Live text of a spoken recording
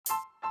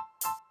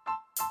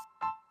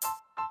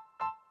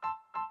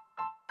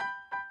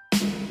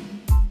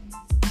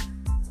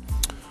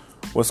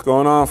What's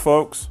going on,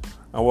 folks?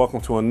 And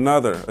welcome to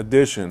another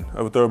edition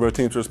of a Thoroughbred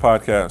Teamsters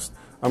podcast.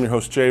 I'm your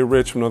host, Jay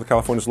Rich from Northern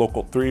California's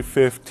Local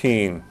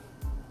 315.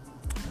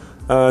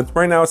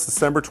 Right now it's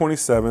December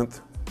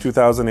 27th,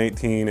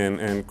 2018,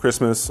 and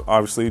Christmas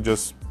obviously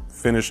just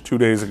finished 2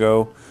 days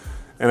ago.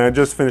 And I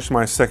just finished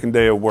my second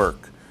day of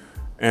work.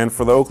 And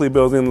for the Oakley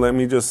building, let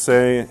me just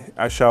say,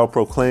 I shall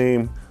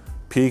proclaim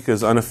peak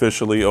is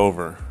unofficially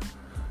over.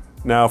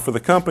 Now, for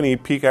the company,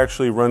 peak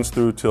actually runs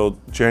through till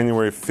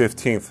January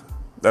 15th.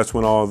 That's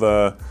when all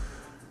the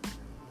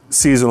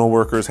seasonal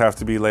workers have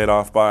to be laid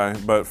off by.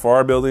 But for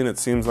our building, it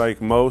seems like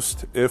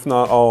most, if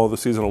not all, the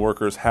seasonal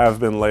workers have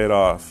been laid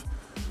off.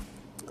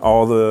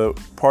 All the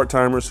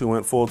part-timers who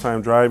went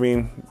full-time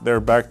driving, they're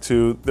back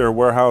to their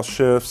warehouse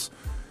shifts.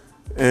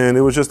 And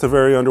it was just a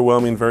very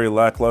underwhelming, very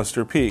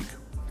lackluster peak.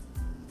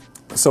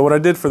 So what I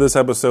did for this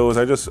episode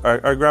is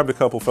I grabbed a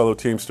couple fellow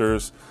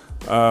Teamsters,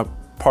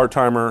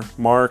 part-timer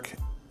Mark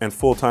and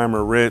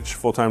full-timer Rich,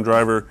 full-time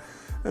driver,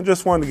 and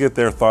just wanted to get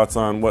their thoughts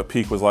on what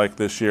peak was like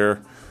this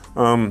year.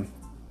 Nothing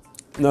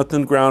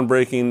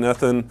groundbreaking,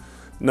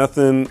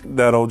 nothing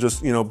that'll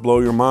just,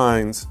 blow your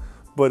minds,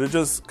 but it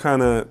just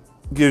kind of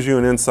gives you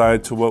an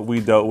insight to what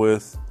we dealt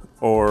with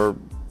or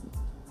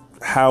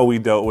how we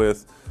dealt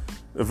with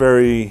a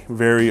very,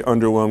 very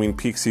underwhelming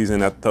peak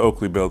season at the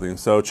Oakley building.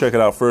 So check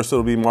it out. First,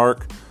 it'll be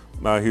Mark.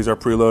 He's our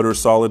preloader,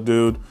 solid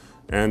dude,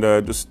 and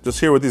just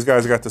hear what these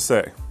guys got to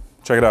say.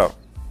 Check it out.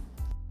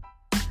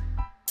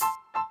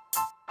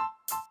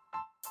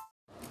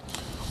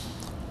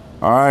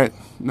 All right,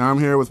 now I'm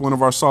here with one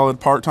of our solid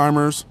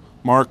part-timers,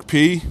 Mark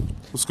P.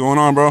 What's going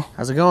on, bro?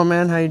 How's it going,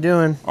 man? How you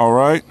doing? All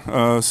right.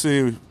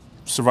 See,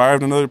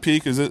 survived another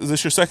peak. Is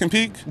this your second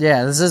peak?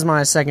 Yeah, this is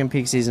my second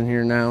peak season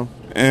here now.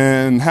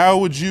 And how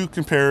would you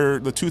compare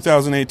the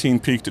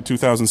 2018 peak to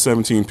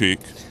 2017 peak?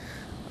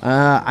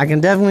 I can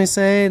definitely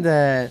say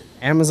that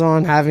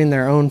Amazon having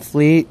their own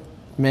fleet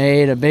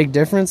made a big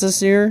difference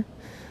this year.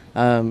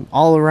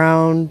 All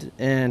around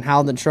and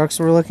how the trucks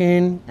were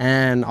looking,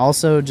 and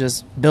also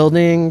just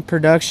building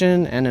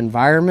production and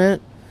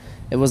environment.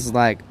 It was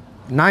like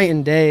night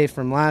and day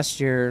from last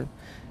year,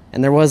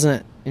 and there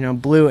wasn't,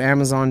 blue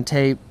Amazon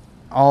tape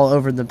all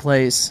over the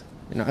place.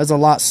 It was a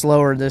lot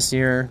slower this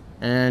year,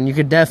 and you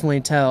could definitely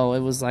tell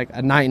it was like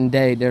a night and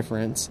day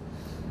difference.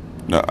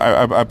 No,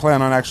 I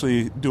plan on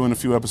actually doing a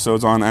few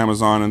episodes on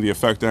Amazon and the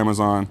effect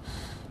Amazon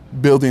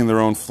building their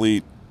own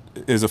fleet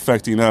is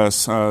affecting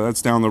us.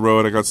 That's down the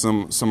road. I got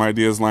some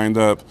ideas lined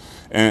up,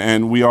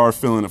 and we are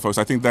feeling it, folks.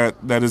 I think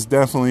that is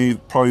definitely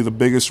probably the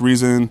biggest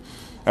reason,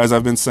 as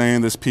I've been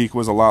saying, this peak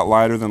was a lot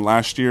lighter than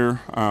last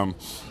year.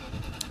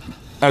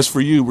 As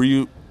for you,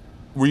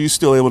 were you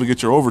still able to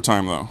get your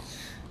overtime though?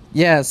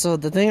 Yeah, so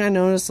the thing I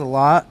noticed a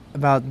lot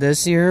about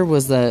this year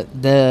was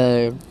that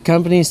the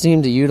company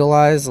seemed to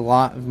utilize a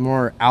lot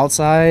more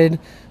outside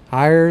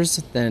hires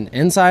than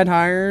inside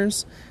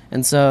hires,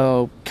 and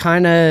so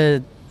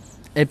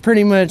it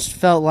pretty much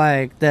felt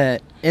like the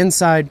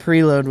inside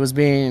preload was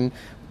being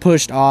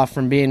pushed off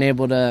from being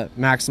able to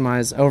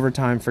maximize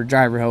overtime for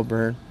driver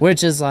helper,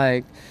 which is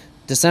like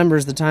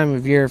December's the time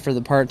of year for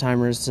the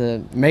part-timers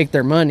to make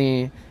their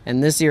money,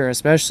 and this year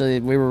especially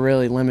we were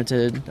really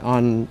limited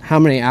on how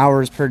many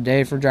hours per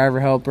day for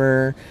driver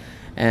helper,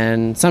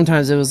 and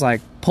sometimes it was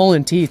like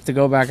pulling teeth to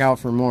go back out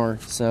for more.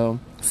 So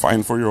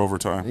fighting for your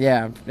overtime.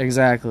 Yeah,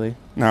 exactly.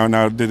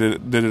 Now, did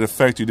it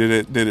affect you?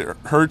 Did it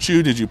hurt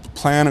you? Did you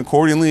plan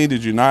accordingly?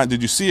 Did you not?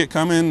 Did you see it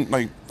coming?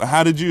 Like,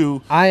 how did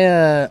you?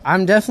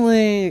 I'm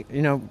definitely,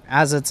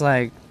 as it's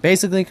like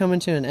basically coming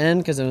to an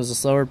end because it was a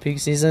slower peak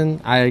season.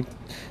 I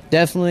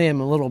definitely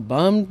am a little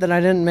bummed that I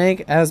didn't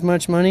make as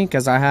much money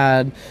because I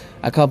had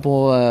a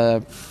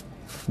couple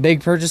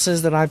big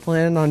purchases that I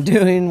planned on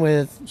doing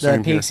with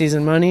the peak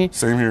season money.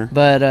 Same here.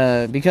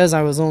 But because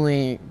I was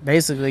only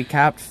basically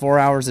capped 4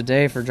 hours a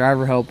day for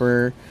driver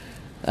helper,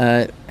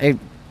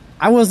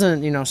 I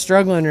wasn't,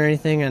 struggling or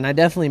anything, and I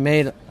definitely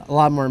made a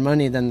lot more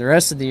money than the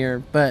rest of the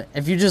year. But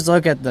if you just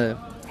look at the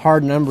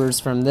hard numbers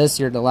from this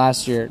year to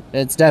last year,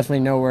 it's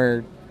definitely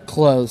nowhere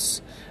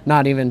close,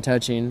 not even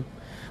touching.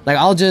 Like,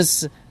 I'll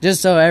just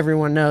so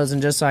everyone knows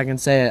and just so I can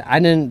say it, I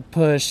didn't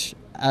push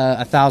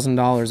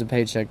 $1,000 a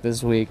paycheck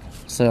this week.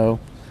 So,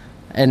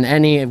 in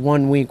any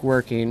 1 week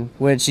working,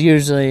 which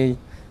usually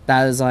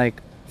that is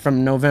like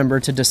from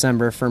November to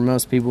December for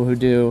most people who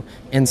do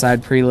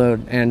inside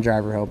preload and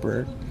driver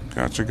helper.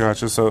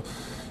 Gotcha. So,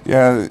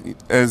 yeah,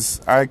 as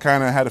I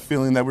kind of had a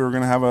feeling that we were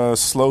going to have a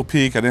slow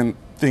peak. I didn't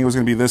think it was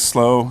going to be this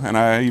slow, and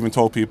I even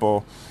told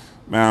people,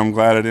 man, I'm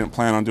glad I didn't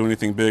plan on doing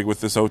anything big with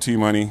this OT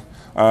money.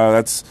 We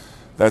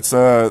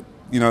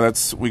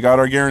got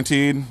our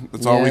guaranteed.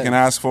 That's all we can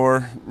ask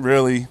for,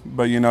 really.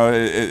 But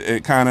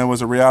it kind of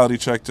was a reality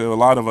check to a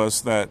lot of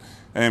us that,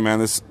 hey man,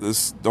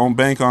 this don't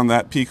bank on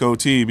that peak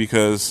OT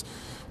because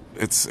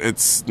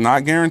it's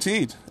not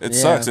guaranteed. It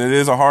sucks. It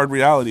is a hard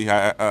reality.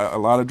 A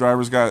lot of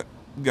drivers a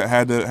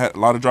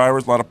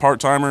lot of part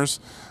timers.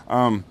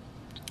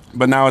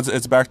 But now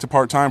it's back to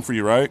part-time for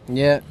you, right?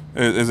 Yeah.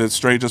 Is it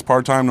straight just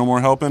part-time, no more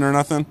helping or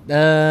nothing?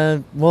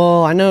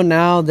 Well, I know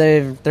now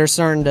they're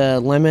starting to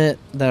limit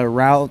the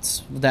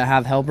routes that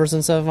have helpers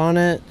and stuff on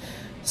it.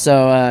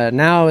 So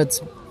now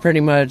it's pretty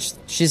much,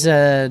 she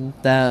said,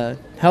 the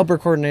helper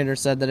coordinator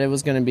said that it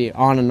was going to be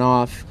on and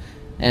off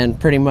and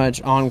pretty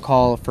much on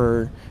call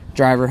for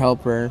driver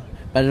helper.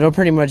 But it'll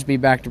pretty much be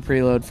back to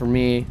preload for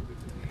me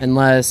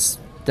unless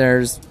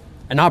there's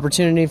an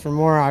opportunity for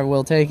more, I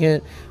will take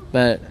it.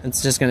 But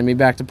it's just going to be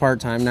back to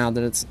part-time now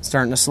that it's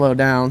starting to slow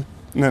down.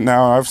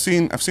 Now, I've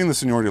seen the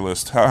seniority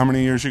list. How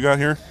many years you got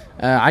here?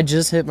 I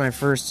just hit my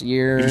first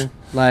year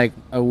like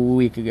a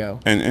week ago.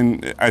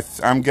 And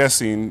I'm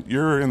guessing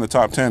you're in the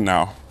top 10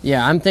 now.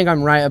 Yeah, I think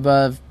I'm right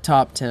above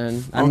top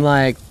 10. I'm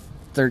like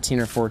 13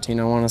 or 14,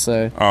 I want to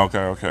say. Oh,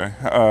 okay.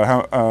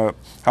 How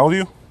old are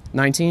you?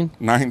 19.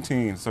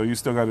 19. So you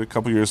still got a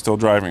couple years still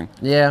driving.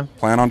 Yeah.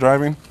 Plan on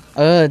driving?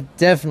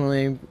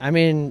 Definitely. I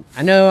mean,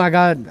 I know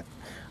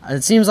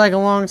it seems like a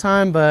long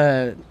time,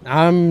 but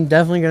I'm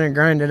definitely going to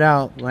grind it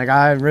out. Like,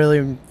 I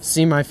really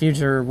see my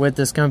future with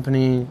this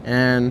company,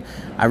 and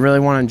I really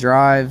want to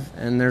drive,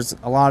 and there's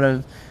a lot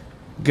of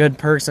good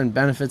perks and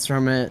benefits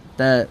from it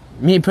that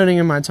me putting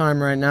in my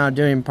time right now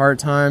doing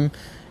part-time,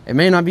 it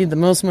may not be the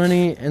most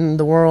money in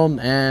the world,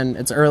 and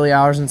it's early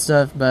hours and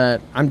stuff, but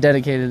I'm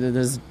dedicated to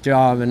this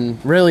job, and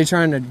really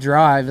trying to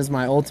drive is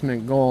my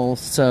ultimate goal.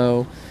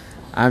 So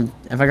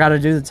if I got to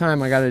do the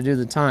time, I got to do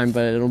the time,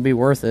 but it'll be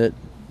worth it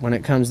when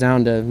it comes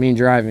down to me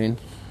driving.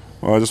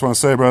 Well, I just want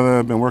to say, brother,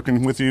 I've been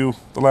working with you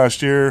the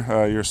last year.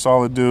 You're a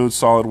solid dude,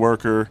 solid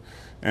worker,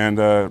 and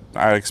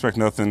I expect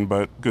nothing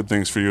but good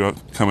things for you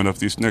coming up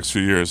these next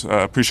few years.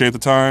 Appreciate the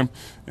time,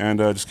 and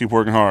just keep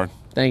working hard.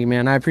 Thank you,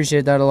 man. I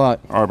appreciate that a lot.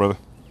 All right, brother.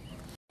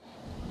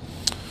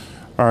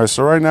 All right,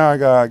 so right now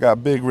I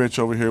got Big Rich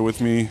over here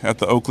with me at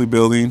the Oakley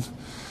building.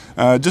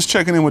 Just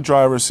checking in with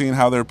drivers, seeing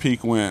how their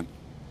peak went.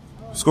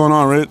 What's going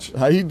on, Rich?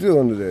 How you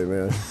doing today,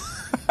 man?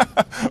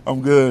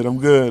 I'm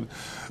good.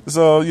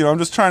 So, I'm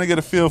just trying to get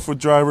a feel for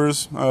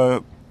drivers,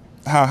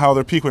 how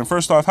their peak went.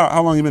 First off,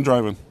 how long you been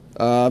driving?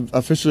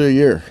 Officially a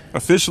year.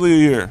 Officially a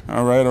year.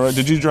 All right.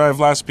 Did you drive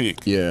last peak?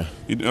 Yeah.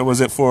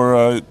 Was it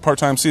for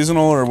part-time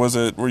seasonal, or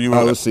were you?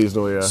 I was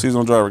seasonal, yeah.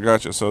 Seasonal driver,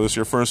 gotcha. So this is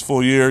your first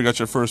full year, got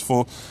your first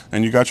full,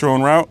 and you got your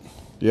own route?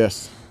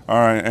 Yes. All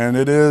right, and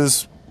it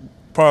is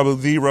probably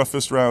the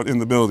roughest route in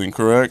the building,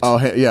 correct? Oh,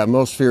 yeah,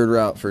 most feared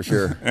route for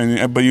sure.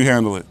 But you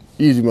handle it?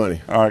 Easy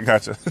money. All right,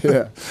 gotcha.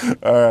 Yeah.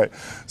 All right.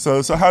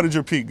 So how did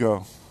your peak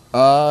go?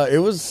 It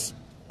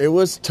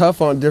was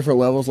tough on different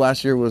levels.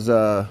 Last year was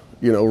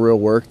real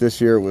work.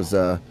 This year was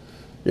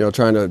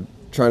trying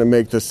to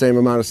make the same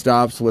amount of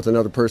stops with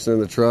another person in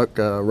the truck,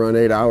 run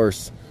 8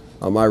 hours.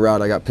 On my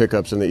route, I got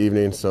pickups in the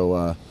evening, so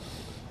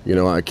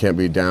I can't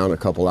be down a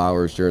couple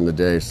hours during the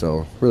day.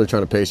 So really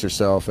trying to pace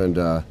yourself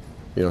and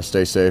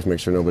stay safe, make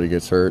sure nobody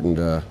gets hurt, and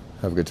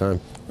have a good time.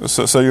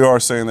 So you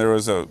are saying there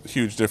was a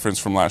huge difference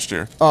from last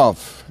year? Oh,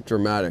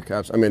 dramatic.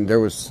 I mean,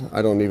 there was,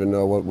 I don't even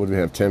know, what would we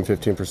have,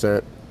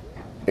 10-15%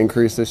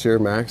 increase this year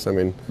max? I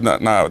mean,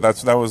 no,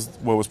 that was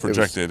what was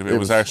projected. It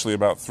was actually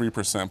about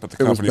 3%, but the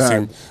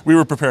company we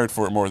were prepared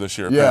for it more this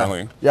year,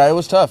 apparently. Yeah, it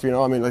was tough.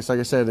 I mean, like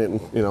I said,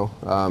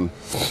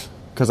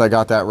 because I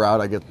got that route,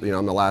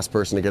 I'm the last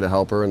person to get a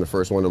helper and the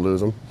first one to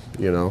lose them.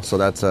 So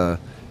that's a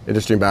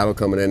interesting battle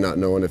coming in, not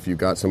knowing if you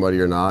got somebody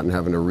or not, and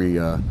having to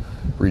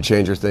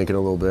rechange your thinking a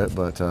little bit.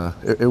 But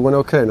it went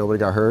okay. Nobody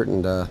got hurt,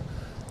 and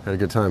had a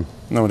good time.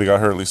 Nobody got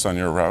hurt, at least on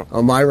your route.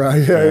 On my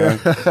route, yeah.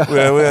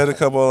 we had a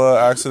couple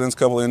accidents,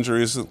 couple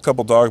injuries, a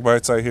couple dog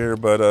bites, I hear.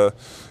 But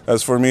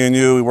as for me and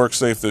you, we work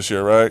safe this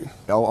year, right?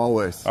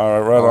 Always.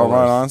 All right,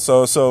 right on.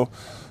 So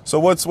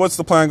what's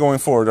the plan going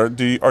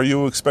forward? Are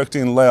you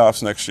expecting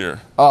layoffs next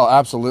year? Oh,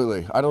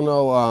 absolutely. I don't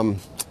know.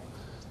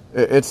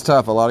 It's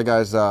tough. A lot of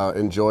guys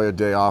enjoy a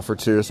day off or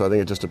two, so I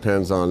think it just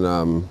depends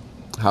on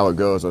how it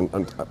goes.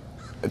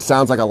 It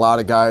sounds like a lot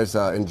of guys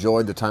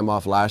enjoyed the time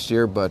off last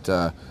year, but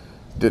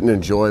didn't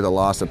enjoy the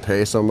loss of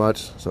pay so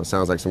much. So it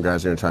sounds like some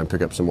guys are going to try and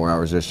pick up some more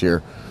hours this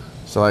year.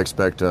 So I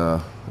expect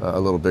a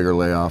little bigger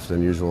layoff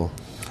than usual.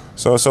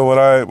 So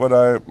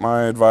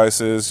my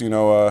advice is,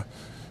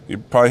 you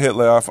probably hit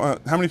layoff.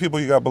 How many people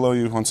you got below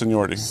you on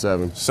seniority?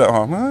 7.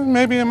 So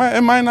maybe it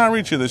might not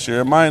reach you this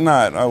year. It might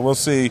not. We'll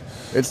see.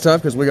 It's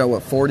tough because we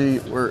got 40.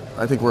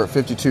 I think we're at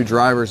 52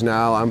 drivers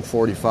now. I'm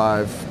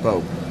 45,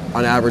 but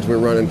on average we're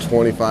running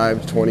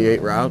 25 to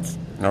 28 routes.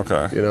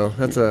 Okay.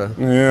 That's a...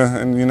 Yeah,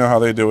 and you know how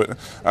they do it.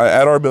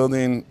 At our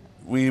building,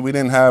 we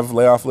didn't have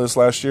layoff lists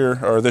last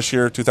year, or this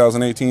year,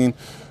 2018.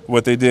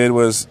 What they did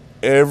was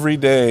every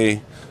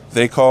day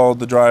they called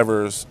the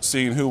drivers,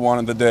 seeing who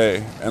wanted the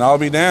day. And I'll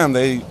be damned,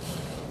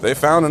 they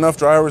found enough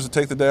drivers to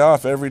take the day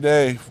off every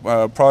day.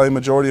 Probably the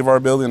majority of our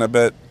building, I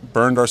bet,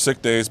 burned our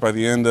sick days by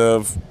the end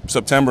of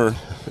September.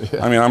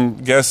 Yeah. I mean, I'm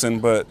guessing,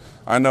 but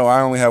I know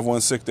I only have one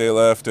sick day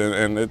left,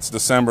 and it's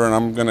December,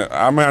 and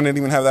I might not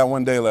even have that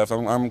one day left.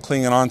 I'm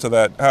clinging on to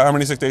that. How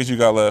many sick days you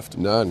got left?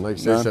 None, like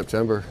you say,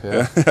 September.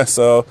 Yeah.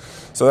 So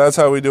that's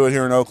how we do it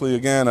here in Oakley.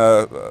 Again,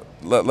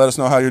 let us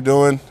know how you're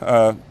doing.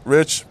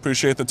 Rich,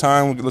 appreciate the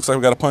time. It looks like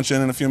we got to punch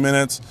in a few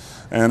minutes,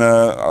 and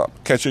I'll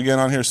catch you again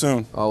on here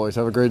soon. Always.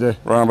 Have a great day.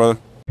 Right on, brother.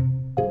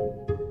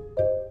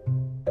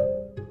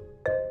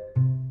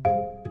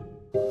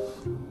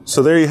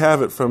 So there you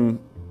have it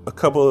from a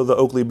couple of the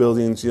Oakley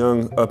Building's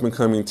young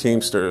up-and-coming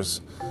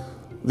Teamsters.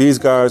 These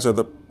guys are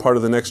the part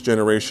of the next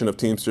generation of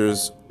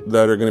Teamsters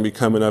that are going to be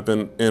coming up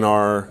in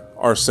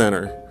our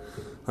center.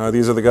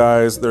 These are the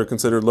guys that are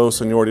considered low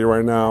seniority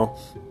right now,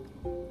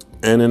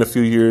 and in a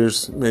few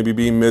years, maybe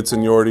be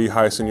mid-seniority,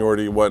 high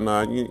seniority,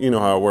 whatnot. You know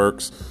how it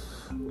works.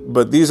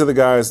 But these are the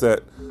guys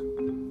that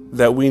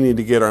we need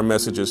to get our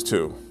messages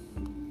to.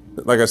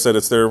 Like I said,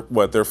 it's their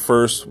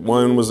first,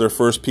 one was their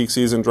first peak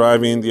season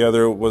driving, the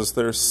other was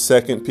their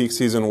second peak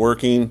season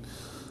working.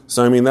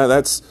 So I mean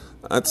that's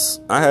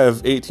I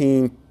have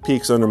 18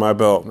 peaks under my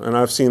belt, and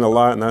I've seen a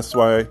lot, and that's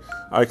why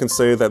I can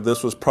say that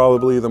this was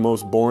probably the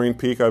most boring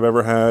peak I've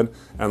ever had,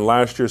 and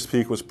last year's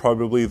peak was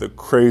probably the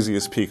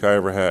craziest peak I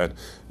ever had.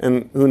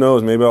 And who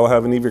knows, maybe I'll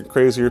have an even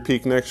crazier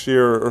peak next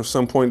year or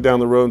some point down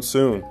the road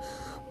soon.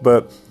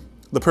 But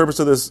the purpose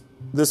of this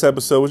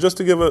episode was just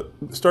to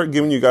start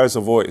giving you guys a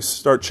voice,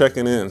 start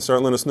checking in,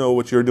 start letting us know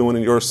what you're doing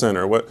in your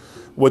center,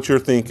 what you're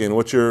thinking,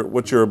 what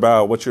you're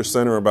about, what your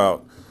center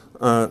about.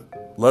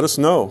 Let us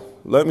know.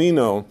 Let me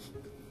know.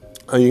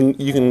 You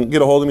can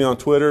get a hold of me on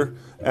Twitter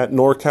at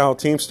NorCal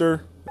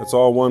Teamster. That's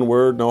all one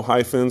word, no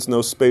hyphens,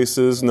 no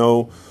spaces,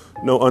 no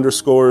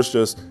underscores,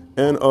 just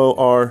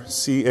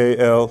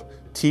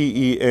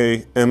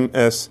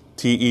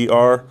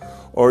NorCalTeamster.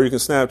 Or you can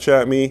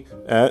Snapchat me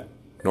at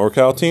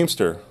NorCal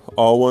Teamster,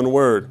 all one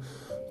word.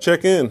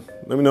 Check in.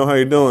 Let me know how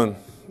you're doing.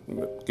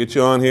 Get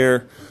you on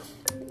here.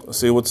 Let's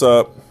see what's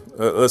up.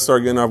 Let's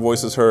start getting our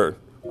voices heard.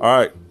 All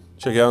right.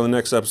 Check you out in the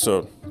next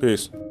episode.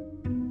 Peace.